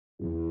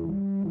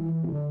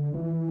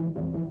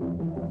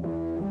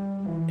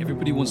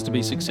Everybody wants to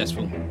be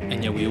successful,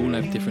 and yet we all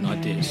have different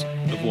ideas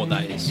of what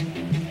that is.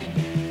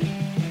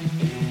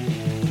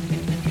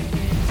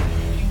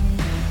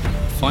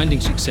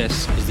 Finding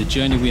success is the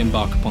journey we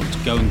embark upon to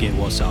go and get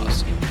what's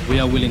ours. We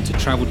are willing to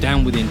travel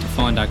down within to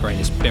find our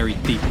greatness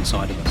buried deep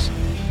inside of us,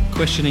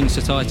 questioning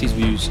society's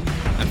views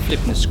and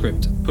flipping the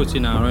script,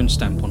 putting our own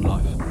stamp on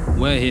life.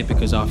 We're here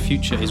because our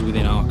future is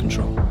within our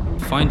control.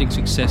 Finding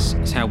success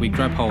is how we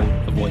grab hold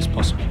of what is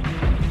possible.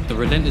 The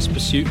relentless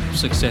pursuit of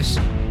success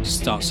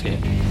starts here.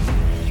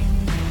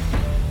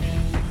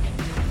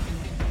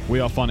 We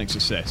are Finding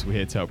Success. We're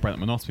here to help break the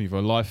monotony of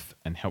your life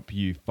and help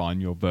you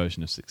find your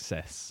version of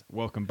success.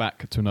 Welcome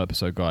back to another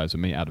episode, guys,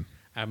 with me, Adam.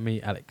 And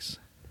me, Alex.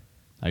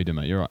 How you doing,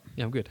 mate? You all right?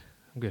 Yeah, I'm good.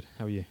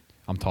 How are you?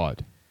 I'm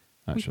tired,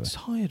 actually. What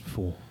are you tired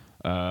for?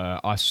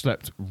 I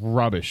slept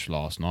rubbish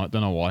last night.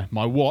 Don't know why.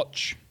 My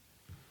watch,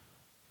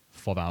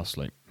 5 hours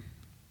sleep.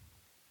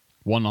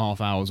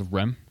 1.5 hours of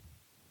REM.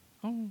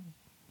 Oh.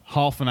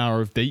 Half an hour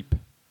of deep.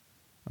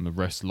 And the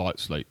rest light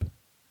sleep.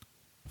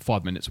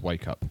 5 minutes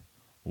wake up.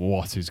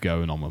 What is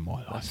going on with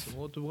my life?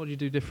 What do you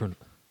do different?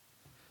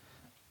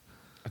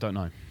 I don't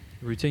know.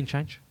 Routine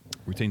change?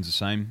 Routine's the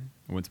same.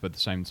 I went to bed at the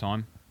same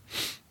time.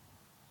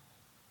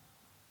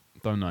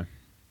 Don't know.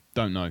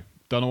 Don't know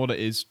what it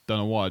is. Don't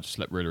know why. I just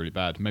slept really, really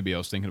bad. Maybe I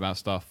was thinking about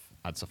stuff.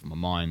 Had stuff on my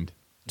mind.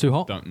 Too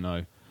hot? Don't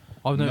know.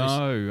 I've noticed.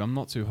 No, I'm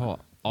not too hot.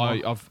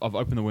 I've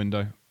opened the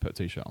window, put a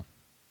t-shirt on.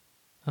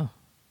 Oh.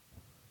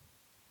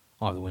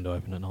 I have the window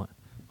open at night.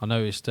 I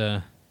noticed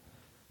my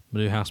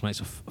new housemates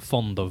are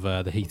fond of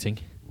the heating.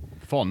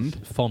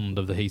 Fond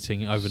of the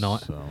heating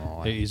overnight.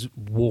 So It is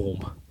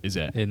warm. Is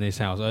it? In this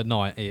house. At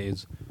night, it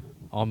is.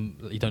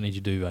 You don't need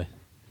your duvet.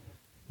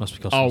 Must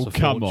be costing Oh, us a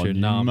come fortune. on.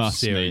 You No, I'm must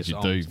serious. need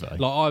your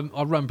duvet.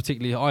 I run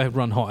particularly. I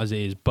run hot as it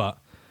is, but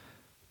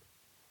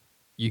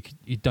you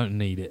don't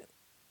need it.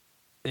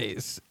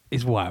 It's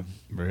wham.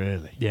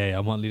 Really? Yeah,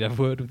 I might need to have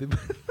a word with him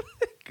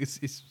because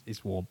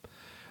it's warm.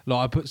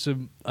 Like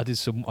I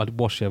did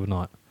wash the other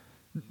night.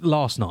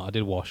 Last night I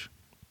did wash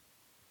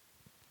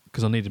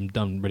because I need them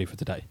done ready for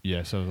today.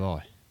 Yeah, so did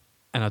I.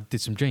 And I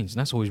did some jeans, and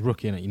that's always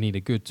rookie, innit? You need a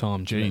good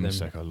time to let Jeans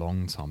them. take a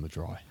long time to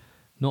dry.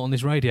 Not on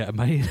this radiator,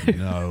 mate.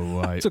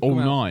 No way. Took All them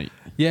out. night?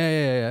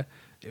 Yeah.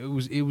 It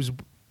was.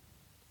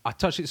 I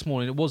touched it this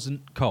morning. It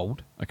wasn't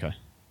cold. Okay.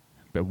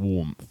 Bit of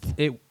warmth.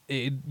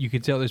 You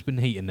could tell there's been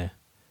heat in there.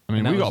 I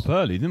mean, And we that got up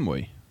early, didn't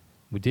we?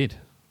 We did.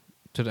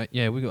 Today,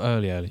 yeah, we got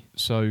early.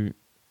 So, It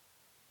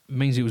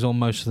means it was on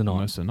most of the night.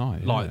 most of the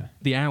night, Like yeah.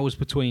 the hours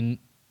between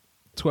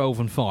 12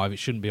 and 5, it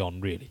shouldn't be on,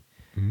 really.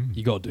 Mm.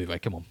 You got to do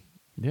it, come on.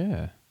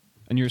 Yeah.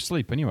 And you're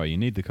asleep anyway. You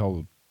need the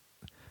cold.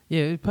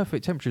 Yeah,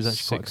 perfect temperature is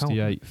actually quite cold.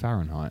 68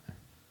 Fahrenheit,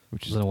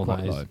 which is Don't know what quite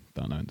that is. low.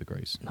 Don't know in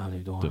degrees. No,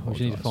 neither do I. Do We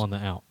should need to apologise. find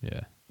that out.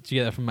 Yeah. Did you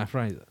get that from Matt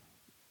Fraser?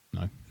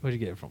 No. Where'd you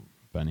get it from?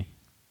 Benny.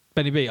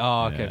 Benny B.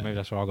 Oh, okay. Yeah. Maybe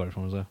that's where I got it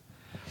from as well.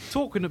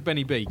 Talking of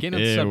Benny B, getting on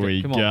the Here subject.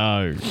 we Come on.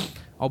 go.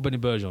 Old Benny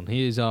Burgeon.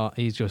 He's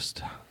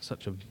just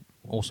such an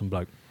awesome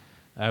bloke.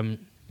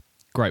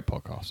 Great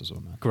podcast as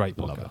well, man. Great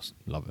Love podcast.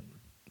 it. Love it.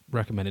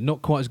 Recommend it.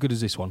 Not quite as good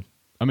as this one.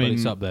 I mean, but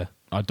it's up there.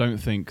 I don't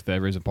think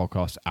there is a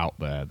podcast out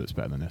there that's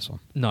better than this one.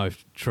 No,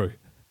 true.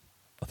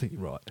 I think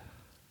you're right.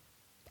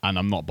 And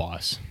I'm not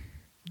biased.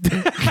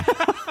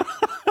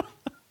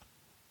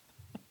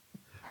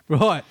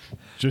 Right.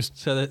 Just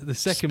So the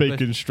second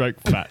speaking best, straight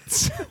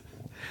facts.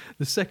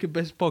 the second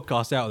best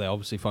podcast out there,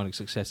 obviously Finding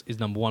Success is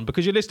number one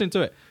because you're listening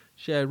to it.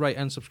 Share, rate,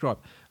 and subscribe.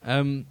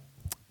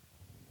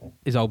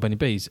 Is old Benny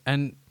B's,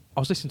 and I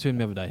was listening to him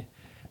the other day,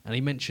 and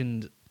he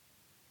mentioned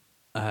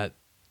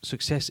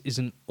success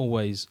isn't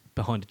always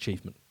behind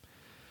achievement,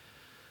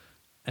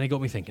 and it got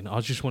me thinking. I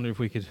was just wondering if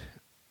we could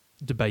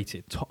debate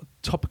it,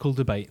 topical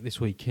debate this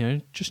week. You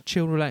know, just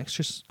chill, relax,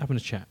 just having a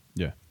chat.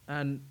 Yeah.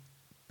 And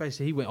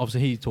basically,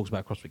 he talks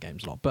about CrossFit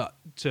Games a lot, but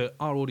to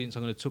our audience,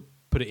 I'm going to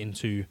put it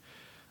into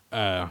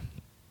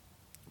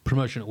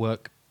promotion at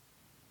work.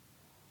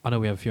 I know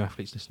we have a few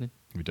athletes listening.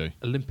 We do.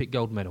 Olympic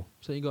gold medal.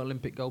 So you got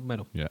Olympic gold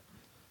medal. Yeah.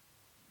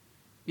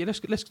 Yeah, let's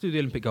do the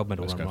Olympic gold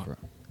medal Let's run. go for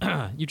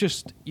Right?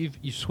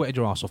 You've sweated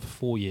your ass off for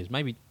 4 years,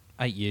 maybe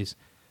 8 years,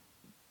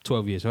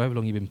 12 years, however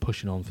long you've been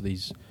pushing on for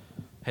these,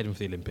 heading for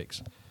the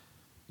Olympics.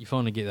 You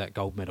finally get that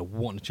gold medal.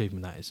 What an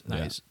achievement that is!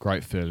 That is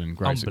Great feeling,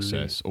 great unbelievable.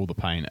 success. All the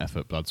pain,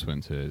 effort, blood, sweat,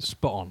 and tears.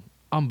 spot on,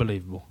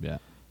 unbelievable. Yeah.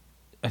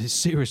 It's a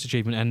serious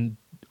achievement, and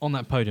on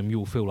that podium, you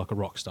will feel like a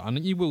rock star, and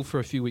you will for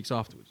a few weeks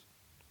afterwards.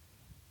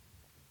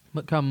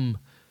 But come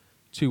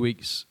 2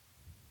 weeks,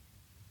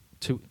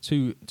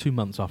 two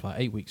months after,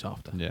 8 weeks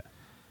after, Yeah.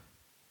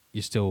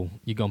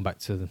 you're gone back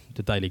to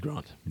the daily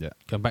grind. Yeah.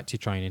 Going back to your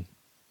training,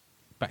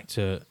 back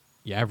to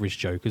your average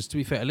Joe. Because to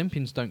be fair,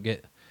 Olympians don't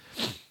get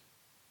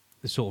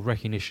the sort of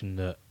recognition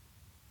that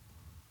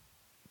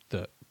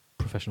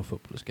professional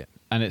footballers get.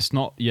 And it's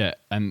not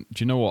yet. And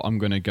do you know what? I'm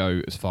going to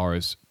go as far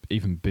as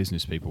even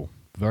business people,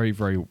 very,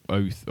 very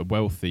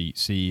wealthy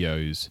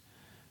CEOs,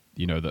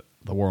 you know, that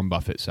the Warren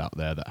Buffetts out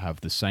there that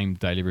have the same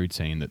daily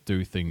routine, that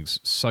do things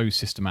so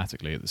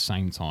systematically at the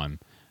same time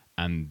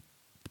and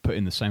put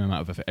in the same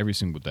amount of effort every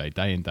single day,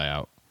 day in, day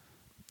out.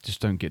 just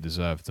don't get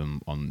deserved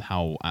on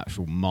how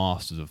actual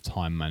masters of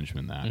time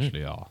management they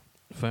actually are.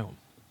 Felt.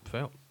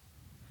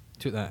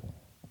 Took that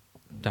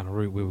down a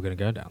route we were going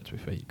to go down, to be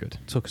fair. Good.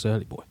 Took us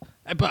early, boy.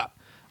 But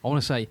I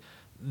want to say,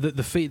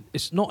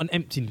 it's not an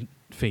empty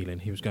feeling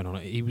he was going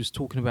on. He was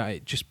talking about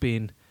it just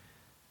being,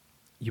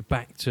 you're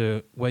back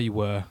to where you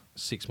were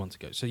 6 months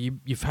ago. So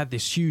you've had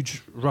this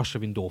huge rush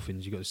of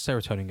endorphins. You've got the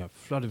serotonin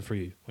flooding through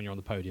you when you're on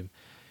the podium.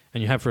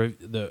 And you have for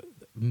the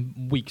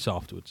weeks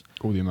afterwards.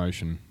 All the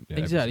emotion. Yeah,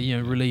 exactly,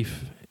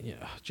 relief,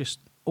 just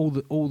all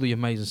the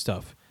amazing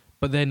stuff.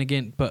 But then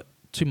again,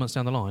 2 months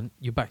down the line,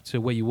 you're back to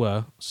where you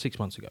were 6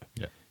 months ago.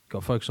 Yeah.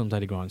 Got to focus on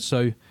daily grind.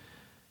 So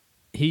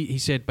he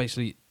said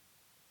basically,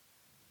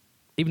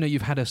 even though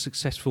you've had a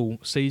successful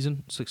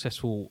season,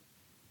 successful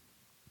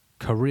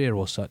career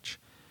or such,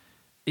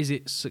 is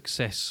it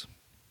success?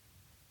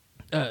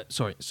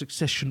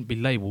 Success shouldn't be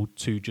labelled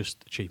to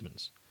just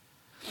achievements.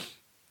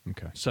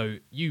 Okay. So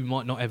you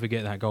might not ever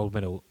get that gold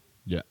medal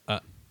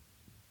at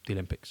the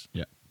Olympics.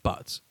 Yeah.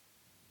 But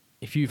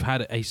if you've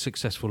had a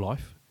successful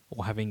life,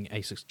 or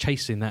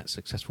chasing that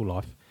successful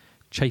life,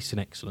 chasing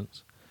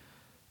excellence,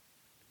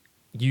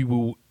 you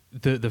will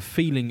the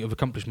feeling of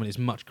accomplishment is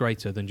much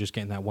greater than just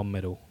getting that one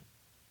medal,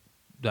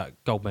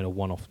 that gold medal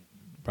one-off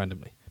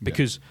randomly.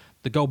 Because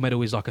the gold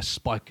medal is like a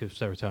spike of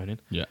serotonin.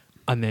 Yeah.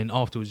 And then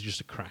afterwards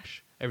just a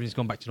crash. Everything's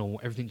gone back to normal.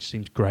 Everything just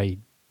seems grey,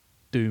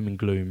 doom and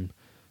gloom,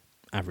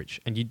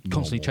 average. And you're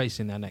constantly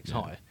chasing that next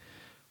high.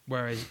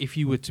 Whereas if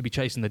you were to be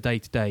chasing the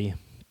day-to-day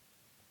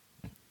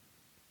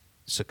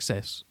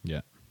success,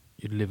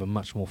 you'd live a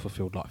much more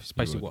fulfilled life. It's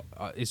basically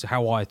it's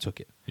how I took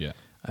it. Yeah.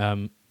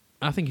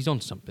 I think he's on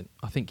to something.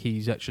 I think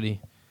he's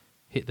actually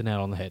hit the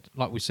nail on the head.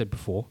 Like we said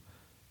before,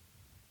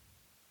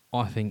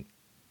 I think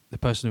the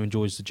person who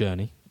enjoys the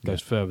journey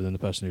goes further than the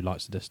person who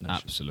likes the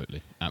destination.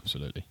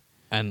 Absolutely.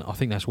 And I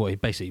think that's what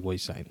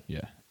he's saying.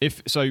 Yeah.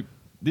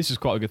 This is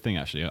quite a good thing,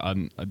 actually.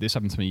 This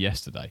happened to me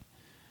yesterday,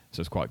 so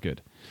it's quite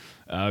good.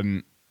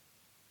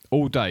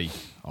 All day,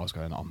 I was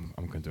going, I'm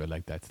going to do a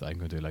leg day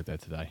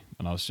today.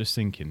 And I was just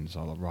thinking,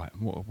 so I was like,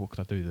 right, what could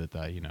I do the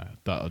day?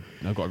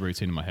 I've got a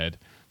routine in my head.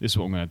 This is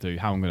what I'm going to do,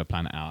 how I'm going to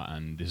plan it out,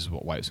 and this is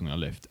what weights I'm going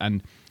to lift.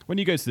 And when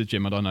you go to the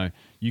gym, I don't know,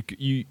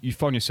 you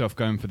find yourself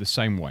going for the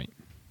same weight.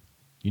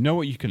 You know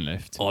what you can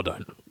lift. I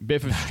don't.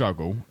 Bit of a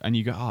struggle, and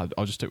you go,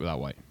 I'll just stick with that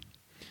weight.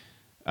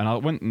 And I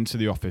went into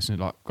the office and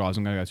like, guys,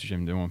 I'm going to go to the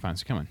gym, do one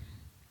fancy coming.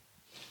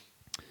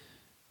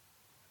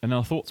 And then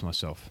I thought to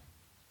myself,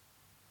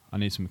 I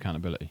need some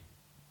accountability.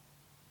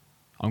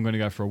 I'm going to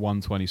go for a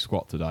 120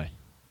 squat today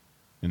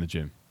in the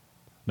gym.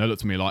 And they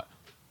looked at me like,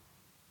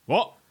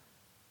 what?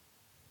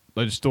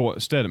 They just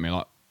stared at me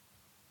like,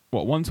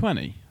 what,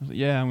 120? I was like,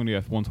 yeah, I'm going to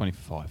go for 120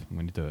 for 5. I'm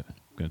going to do it.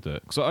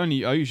 Because I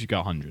usually go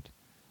 100.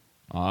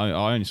 I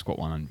only squat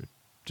 100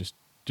 just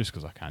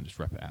because I can, just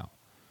rep it out.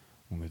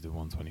 I'm going to do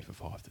 120 for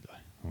 5 today.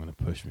 I'm going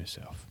to push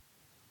myself.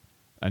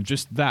 And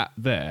just that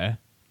there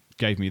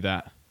gave me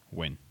that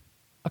win.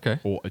 Okay.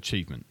 Or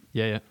achievement.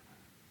 Yeah.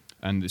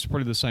 And it's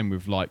probably the same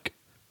with like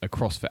a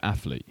CrossFit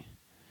athlete.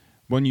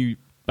 When you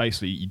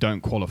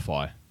don't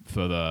qualify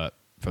for the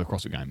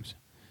CrossFit Games,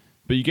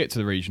 but you get to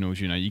the regionals,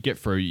 you get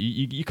through,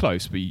 you're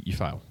close, but you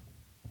fail.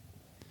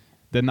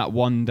 Then that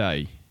one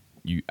day,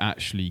 you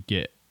actually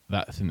get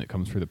that thing that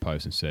comes through the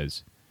post and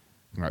says,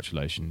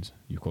 congratulations,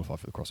 you qualified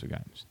for the CrossFit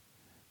Games.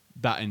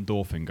 That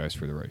endorphin goes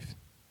through the roof.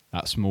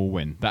 That small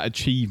win, that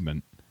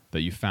achievement that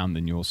you found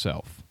in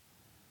yourself,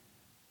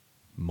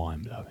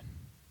 mind-blowing.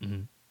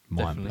 Mm-hmm.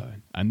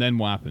 Mind-blowing. And then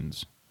what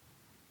happens?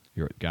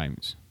 You're at the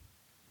Games.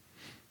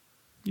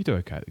 You do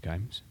okay at the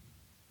Games,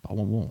 but I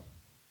want more.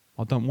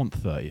 I don't want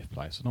 30th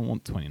place. I don't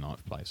want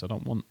 29th place. I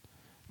don't want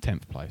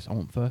 10th place. I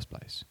want first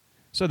place.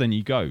 So then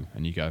you go,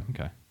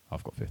 okay,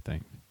 I've got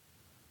 15th.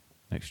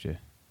 Next year,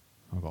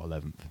 I've got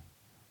 11th.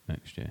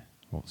 Next year,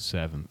 I've got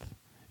 7th.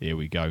 Here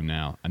we go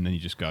now. And then you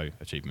just go,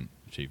 achievement.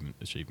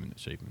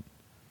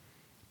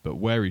 But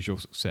where is your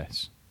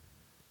success?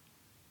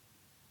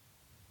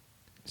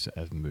 It's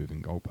a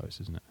moving goalpost,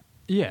 isn't it?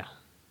 Yeah.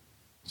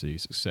 So your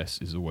success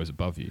is always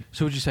above you.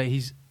 So would you say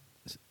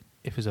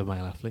if he's a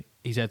male athlete,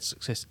 he's had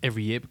success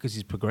every year because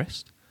he's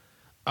progressed?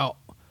 Oh.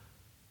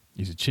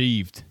 He's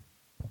achieved.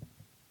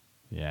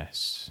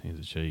 Yes, he's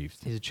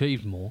achieved. He's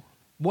achieved more.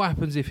 What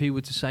happens if he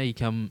were to say he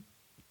come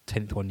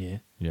 10th one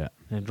year and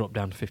then drop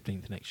down to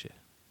 15th next year?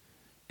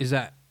 Is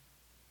that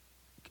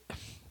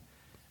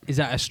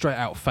a straight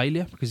out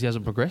failure because he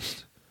hasn't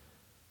progressed?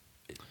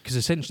 Because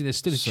essentially there's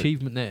still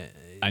achievement there.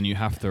 And you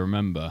have to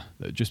remember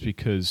that just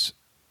because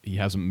he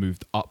hasn't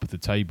moved up the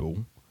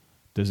table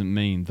doesn't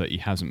mean that he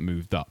hasn't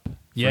moved up.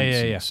 For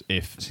instance,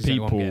 if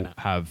people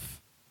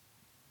have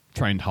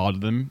trained harder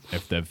than him,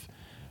 if they've,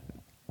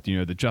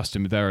 the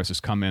Justin Medeiros has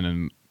come in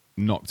and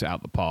knocked it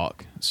out the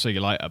park, see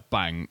you later,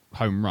 bang,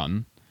 home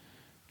run,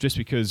 just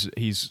because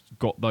he's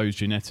got those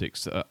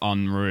genetics that are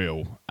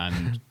unreal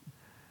and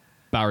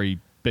Barry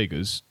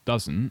Biggers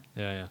doesn't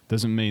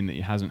mean that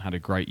he hasn't had a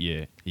great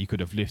year. He could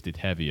have lifted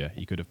heavier.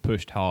 He could have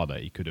pushed harder.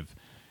 He could have,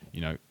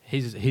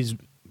 His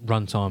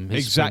run time,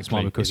 his Exactly. sprints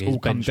might be quicker, It's his all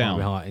come bench might be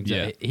down. higher.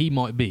 Exactly. He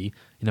might be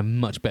in a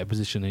much better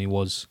position than he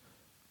was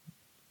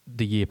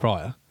the year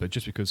prior. But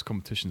just because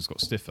competition's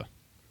got stiffer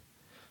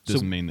So-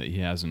 doesn't mean that he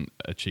hasn't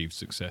achieved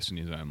success in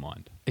his own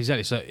mind.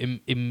 Exactly. So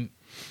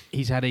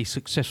he's had a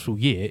successful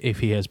year if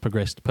he has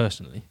progressed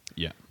personally.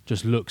 Yeah,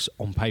 Just looks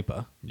on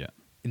paper yeah.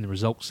 in the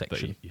results That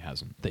section he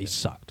hasn't. that he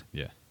sucked.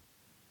 Yeah.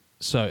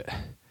 So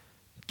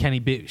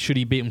should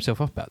he beat himself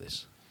up about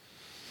this?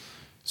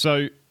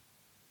 So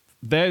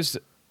there's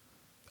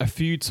a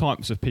few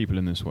types of people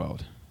in this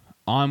world.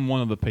 I'm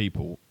one of the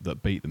people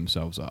that beat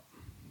themselves up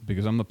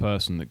because I'm the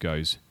person that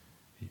goes,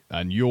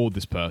 and you're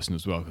this person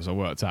as well because I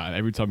worked out. And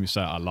every time you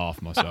say it, I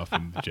laugh myself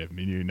in the gym.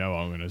 And you know what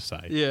I'm going to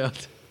say. Yeah.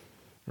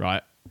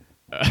 Right?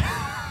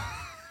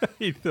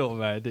 You thought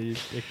about it, did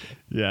you?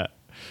 Yeah.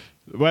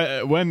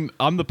 When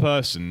I'm the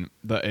person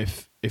that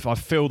if I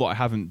feel that I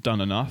haven't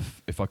done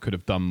enough, if I could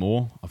have done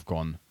more, I've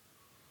gone,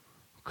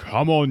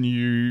 come on,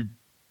 you,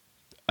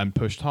 and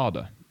pushed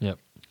harder. Yep.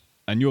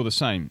 And you're the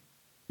same.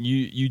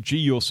 You G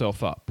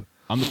yourself up.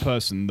 I'm the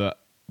person that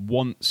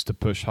wants to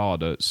push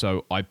harder,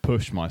 so I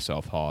push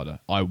myself harder.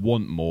 I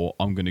want more.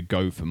 I'm going to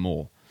go for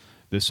more.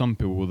 There's some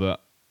people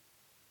that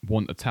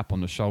want a tap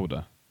on the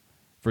shoulder.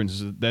 For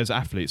instance, there's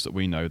athletes that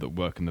we know that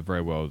work in the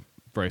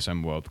very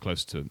same world,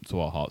 close to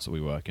our hearts that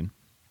we work in.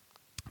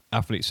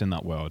 Athletes in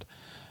that world.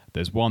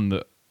 There's one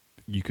that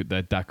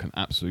their dad can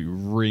absolutely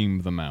ream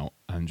them out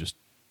and just,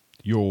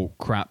 you're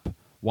crap.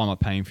 Why am I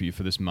paying for you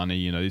for this money?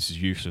 You know, this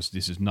is useless.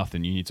 This is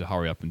nothing. You need to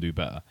hurry up and do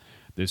better.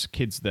 There's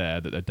kids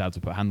there that their dads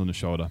will put a hand on the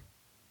shoulder.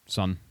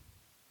 Son,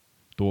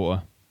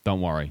 daughter,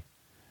 don't worry.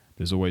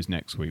 There's always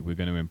next week. We're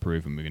going to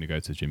improve and we're going to go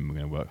to the gym. We're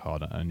going to work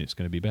harder and it's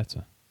going to be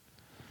better.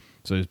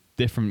 So there's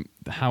different,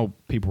 how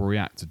people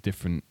react to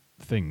different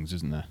things,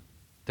 isn't there?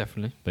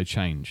 Definitely. They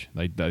change.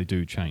 They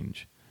do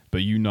change.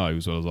 But you know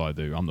as well as I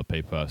do, I'm the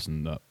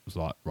person that was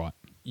like, right,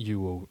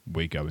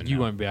 we're going You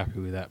now. won't be happy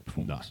with that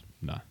performance.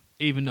 No.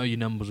 Even though your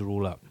numbers are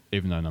all up.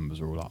 Even though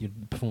numbers are all up. Your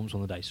performance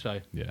on the day.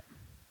 So Yeah.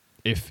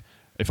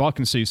 If I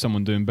can see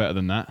someone doing better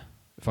than that,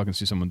 if I can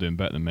see someone doing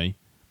better than me,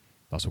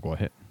 that's what I've got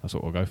to hit. That's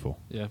what I'll go for.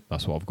 yeah.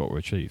 That's what I've got to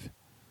achieve.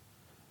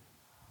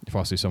 If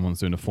I see someone's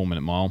doing a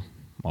 4-minute mile,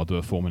 I'll do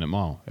a 4-minute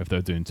mile. If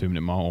they're doing a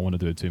 2-minute mile, I want to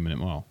do a 2-minute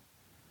mile.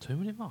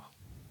 2-minute mile.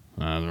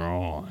 That's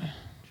right.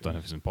 Don't know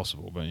if it's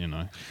impossible, but you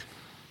know,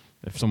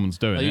 if someone's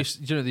doing They it,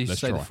 used, do you know they used to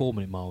let's say try. the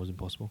 4-minute mile was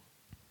impossible?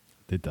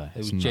 Did they? It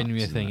was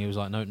genuinely a thing. It was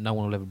like no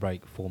one will ever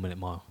break 4-minute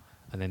mile.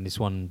 And then this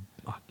one,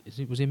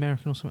 was he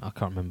American or something? I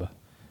can't remember.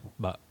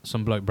 But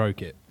some bloke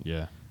broke it.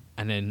 Yeah.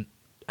 And then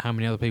how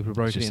many other people have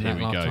broken it in that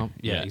here we go. lifetime?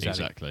 Yeah,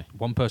 exactly.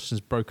 One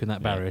person's broken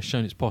that barrier,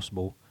 shown it's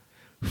possible.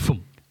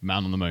 Boom.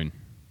 Man on the moon.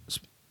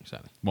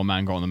 Exactly. One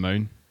man got on the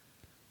moon.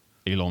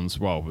 Elon's,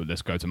 well,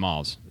 let's go to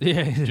Mars.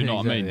 Yeah. Do you know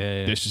what I mean? Yeah,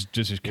 yeah. This is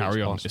just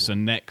carry on. possible. It's the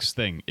next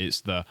thing.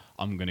 It's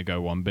I'm going to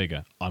go one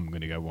bigger. I'm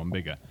going to go one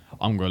bigger.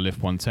 I'm going to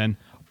lift 110.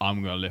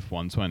 I'm going to lift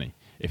 120.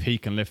 If he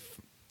can lift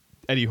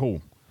Eddie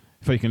Hall,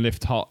 if he can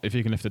lift,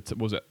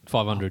 was it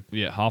 500.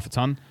 Yeah, half a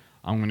ton.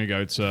 I'm going to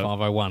go to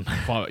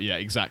 501. Yeah,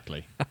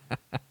 exactly.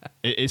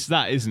 It's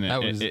that, isn't it?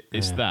 That was-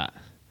 it's yeah. that.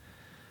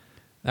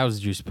 That was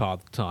the juicy part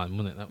of the time,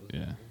 wasn't it? That was,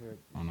 Yeah.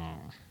 I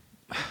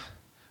know.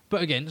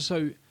 But again,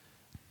 so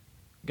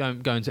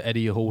going to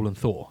Eddie Hall and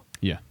Thor.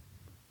 Yeah.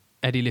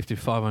 Eddie lifted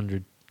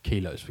 500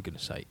 kilos, for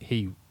goodness sake.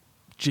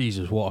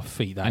 Jesus, what a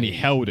feat that And is. he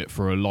held it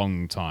for a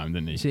long time,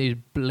 didn't You he? see,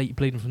 he was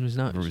bleeding from his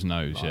nose. From his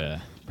nose, Right. yeah.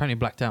 Apparently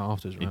blacked out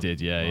afterwards, He right?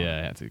 did, yeah, Right. yeah.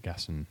 He had to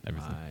gas and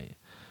everything.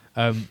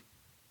 Right.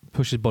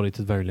 Push his body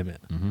to the very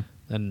limit. Mm-hmm.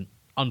 And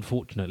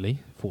unfortunately,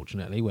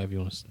 fortunately, whatever you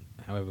want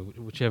to,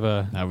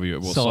 whichever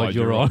What side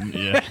you're on.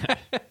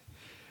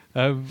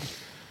 Yeah.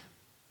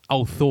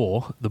 Old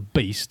Thor, the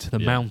beast, the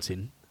Yeah.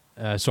 mountain.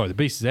 The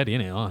beast is Eddie,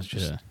 isn't it? Oh, it's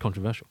just Yeah.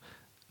 controversial.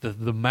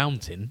 The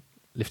mountain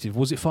lifted,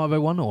 was it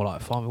 501 or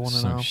like 501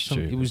 and a half?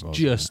 stupid, It was wasn't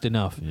just it?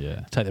 enough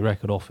Yeah. to take the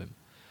record off him,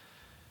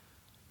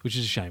 which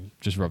is a shame.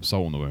 Just rub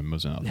salt on the wound,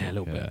 wasn't it? I Yeah, a think?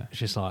 little bit. It's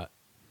just like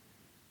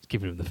it's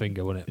giving him the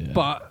finger, wasn't it? Yeah.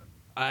 But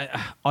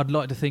I'd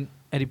like to think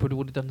Eddie probably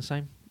would have done the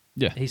same.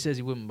 Yeah. He says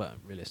he wouldn't, but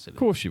realistically, Of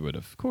course you would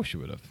have. Of course you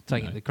would have.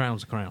 taking You know. the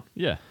crown's a crown.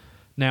 Yeah.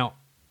 Now,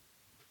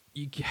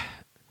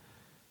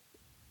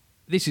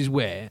 this is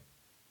where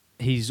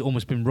he's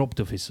almost been robbed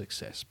of his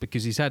success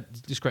because he's had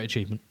this great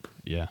achievement,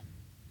 Yeah.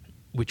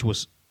 which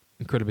was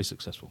incredibly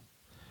successful.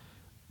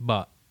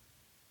 But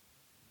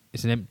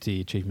it's an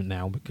empty achievement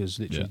now because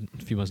literally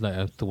a few months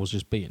later, Thor's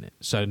just beating it.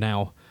 So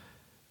now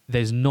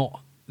there's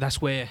not.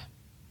 That's where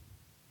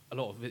a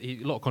lot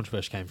of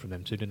controversy came from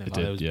them too, didn't it? It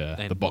Like, did, they yeah.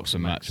 had The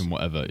boxing match and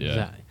whatever, yeah.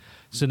 Exactly.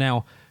 So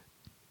now,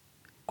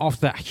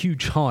 after that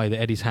huge high that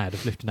Eddie's had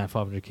of lifting that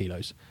 500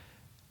 kilos,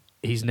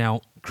 he's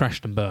now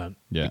crashed and burnt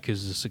Yeah.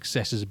 because the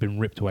successes have been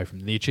ripped away from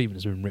him. The achievement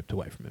has been ripped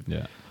away from him.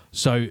 Yeah.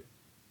 So,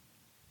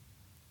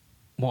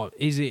 what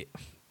is it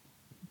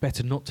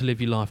better not to live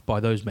your life by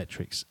those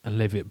metrics and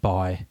live it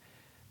by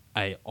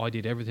I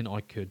did everything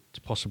I could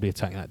to possibly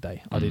attack that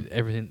day. I did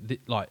everything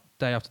like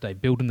day after day,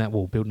 building that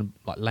wall,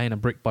 laying a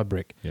brick by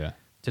brick. Yeah.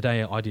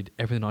 Today I did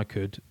everything I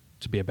could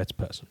to be a better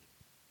person.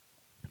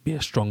 be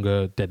a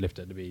stronger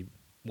deadlifter, to be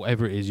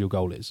whatever it is your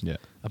goal is. Yeah.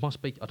 I don't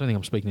think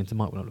I'm speaking into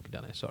Mike when I'm looking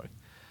down there. Sorry.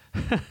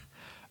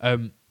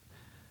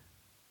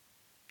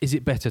 Is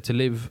it better to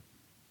live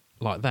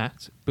like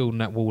that, building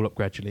that wall up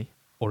gradually,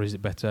 or is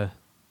it better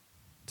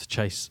to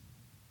chase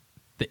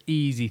the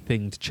easy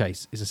thing to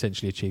chase is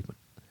essentially achievement?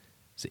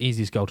 It's the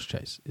easiest goal to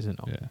chase, isn't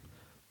it? Yeah.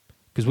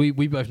 Because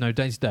we both know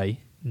day to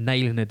day,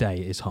 nailing a day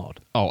is hard.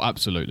 Oh,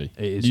 absolutely.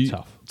 It is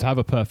tough. To have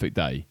a perfect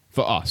day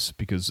for us,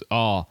 because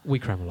we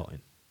cram a lot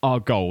in. Our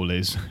goal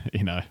is,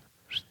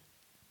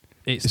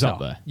 it's up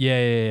there. Yeah,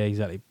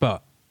 exactly.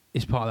 But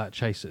it's part of that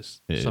chase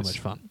that's so much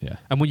fun. Yeah.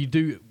 And when you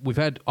do,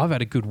 I've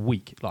had a good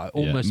week, like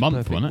almost month, a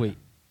perfect wasn't it? week.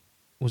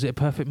 Was it a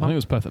perfect I month? think it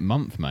was a perfect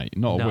month, mate,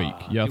 not a week.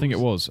 Yeah, I think it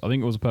was. I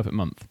think it was a perfect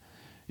month.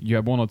 You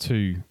had one or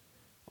two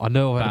I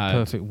know I had a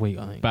perfect week,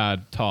 I think.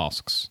 bad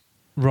tasks,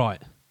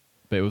 Right.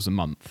 but it was a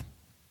month.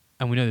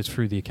 And we know this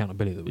through the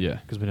accountability that we do,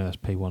 because we know that's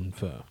P1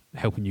 for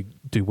helping you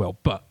do well.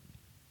 But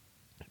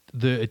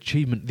the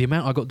achievement, the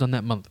amount I got done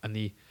that month, and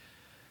I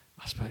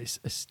suppose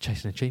it's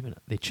chasing achievement.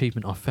 The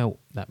achievement I felt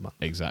that month.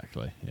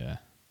 Exactly, yeah.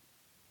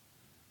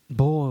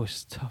 Boy,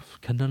 it's a tough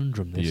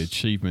conundrum, this. The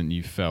achievement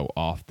you felt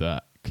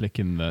after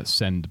clicking the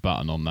send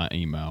button on that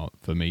email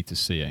for me to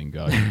see it and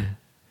go,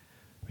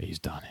 he's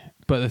done it.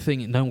 But the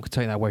thing, no one can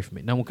take that away from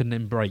me. No one can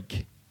then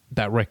break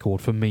that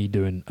record for me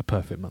doing a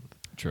perfect month.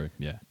 True,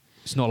 yeah.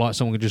 It's not like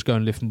someone could just go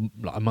and lift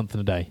like a month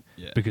and a day,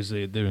 Yeah. because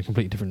they're in a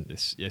completely different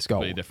It's goal.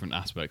 completely different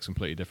aspects,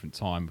 completely different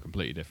time,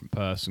 completely different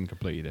person,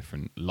 completely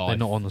different life. They're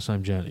not on the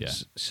same journey. Yeah.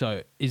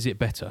 So is it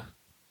better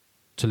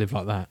to live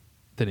like that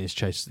than it is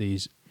chase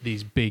these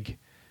big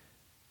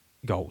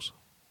goals?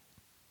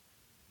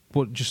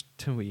 Well, just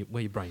tell me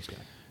where your brain's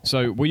going.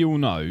 So we all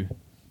know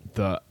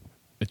that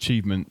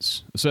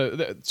achievements...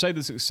 So say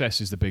the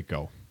success is the big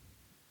goal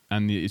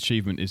and the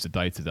achievement is the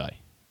day-to-day.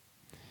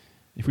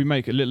 If we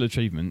make little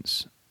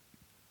achievements,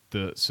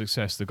 the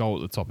success, the goal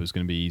at the top is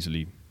going to be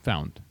easily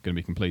found, going to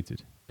be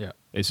completed. Yeah.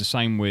 It's the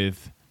same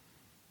with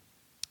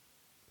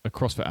a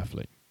CrossFit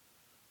athlete.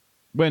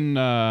 When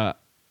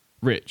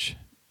Rich,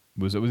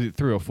 was it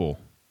 3 or 4?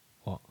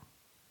 What?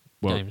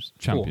 Well, Games?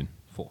 champion.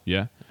 4.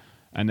 Yeah.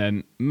 And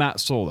then Matt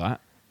saw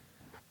that.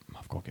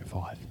 I've got to get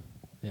 5.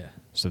 Yeah.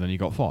 So then he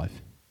got 5.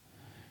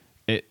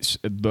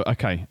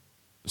 Okay.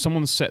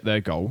 Someone set their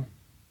goal,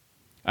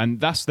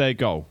 and that's their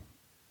goal.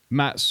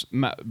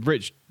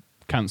 Rich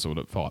cancelled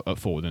at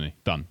 4, didn't he?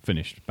 Done,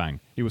 finished, bang.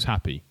 He was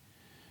happy.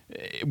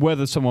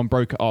 Whether someone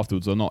broke it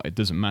afterwards or not, it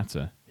doesn't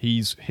matter.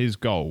 His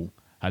goal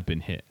had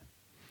been hit.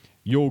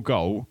 Your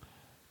goal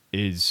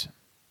is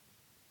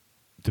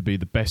to be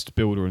the best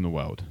builder in the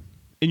world,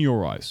 in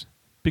your eyes,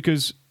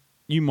 because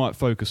you might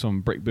focus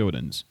on brick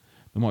buildings.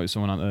 There might be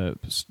someone out there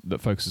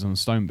that focuses on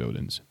stone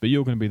buildings, but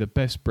you're going to be the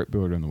best brick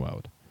builder in the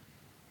world.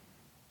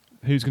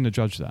 Who's going to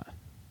judge that?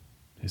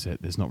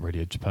 There's not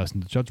really a person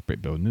to judge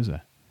brick building, is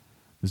there?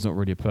 There's not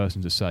really a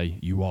person to say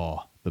you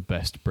are the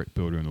best brick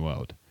builder in the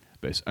world.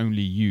 But it's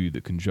only you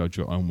that can judge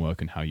your own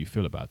work and how you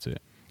feel about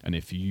it. And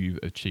if you've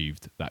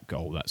achieved that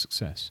goal, that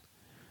success.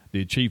 The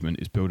achievement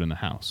is building a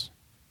house.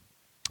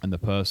 And the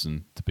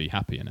person to be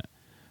happy in it.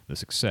 The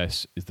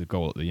success is the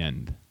goal at the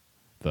end.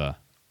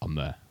 I'm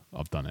there.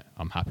 I've done it.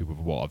 I'm happy with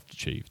what I've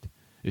achieved.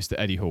 It's the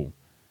Eddie Hall.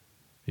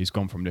 He's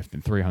gone from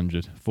lifting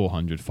 300,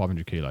 400,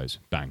 500 kilos.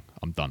 Bang.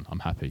 I'm done. I'm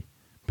happy.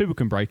 People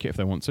can break it if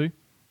they want to.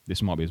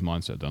 This might be his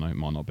mindset. I don't know. It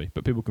might not be.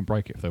 But people can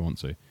break it if they want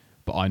to.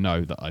 But I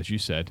know that, as you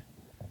said,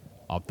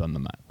 I've done the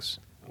max.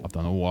 I've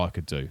done all I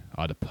could do.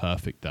 I had a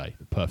perfect day,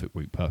 the perfect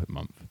week, perfect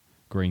month.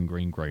 Green,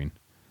 green, green.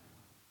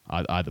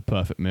 I had the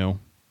perfect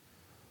meal.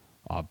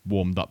 I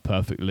warmed up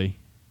perfectly.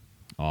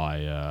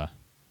 I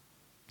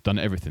done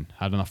everything.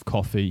 Had enough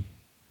coffee.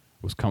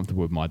 Was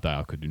comfortable with my day.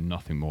 I could do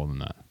nothing more than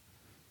that.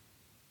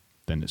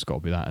 Then it's got to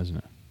be that, isn't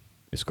it?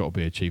 It's got to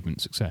be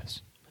achievement,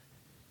 success.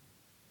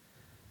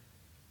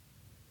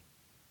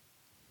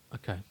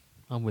 Okay,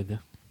 I'm with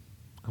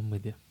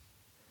you.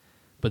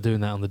 But doing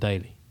that on the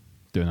daily.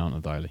 Doing that on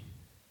the daily.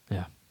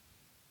 Yeah.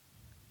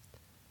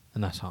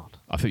 And that's hard.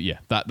 I think, yeah,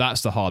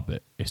 that's the hard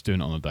bit. It's doing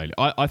it on the daily.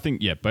 I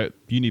think, yeah, but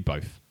you need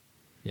both.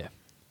 Yeah.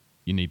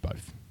 You need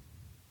both.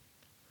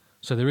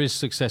 So there is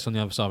success on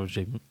the other side of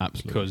achievement.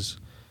 Absolutely. Because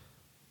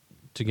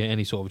to get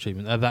any sort of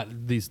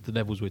achievement, these the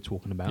levels we're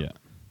talking about. Yeah.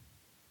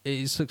 It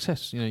is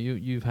success.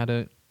 You've had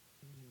a...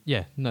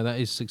 Yeah, no, that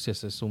is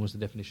success. That's almost the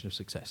definition of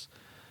success.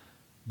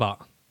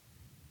 But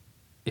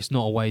it's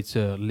not a way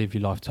to live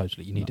your life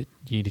totally. You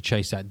need to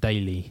chase that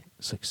daily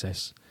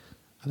success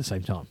at the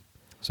same time.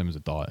 Same as a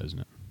diet, isn't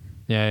it?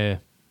 Yeah.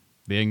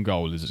 The end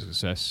goal is a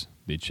success.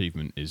 The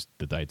achievement is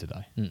the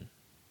day-to-day.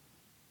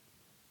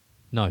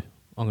 No,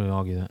 I'm going to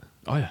argue that.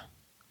 Oh, yeah.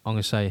 I'm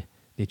going to say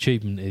the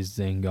achievement is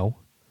the end goal.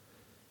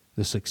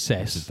 The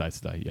success is the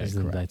day-to-day. Yeah, is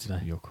the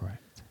day-to-day. You're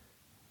correct.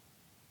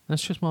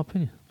 That's just my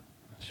opinion.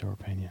 That's your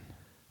opinion.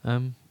 Yeah.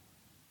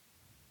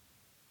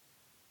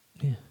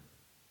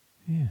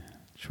 Yeah.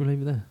 Should we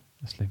leave it there?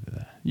 Let's leave it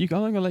there. I'm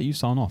going to let you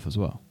sign off as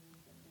well.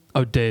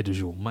 Oh, dare du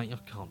jour, mate. I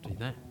can't do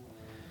that.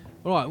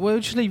 All right, well,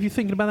 just leave you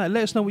thinking about that.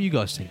 Let us know what you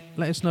guys think.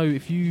 Let us know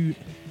if you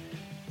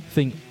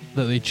think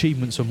that the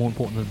achievements are more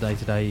important than the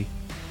day-to-day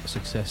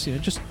success.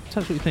 Just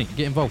tell us what you think.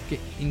 Get involved. Get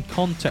in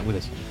contact with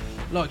us.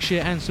 Like,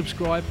 share, and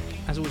subscribe.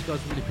 As always, guys,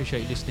 really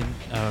appreciate you listening.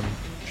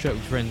 Share it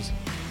with your friends.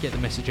 Get the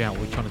message out.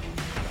 We're trying to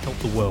help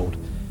the world.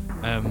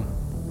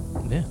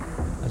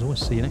 As always,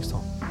 see you next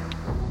time.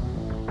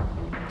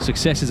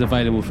 Success is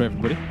available for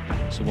everybody,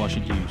 so why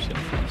should you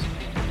settle for less?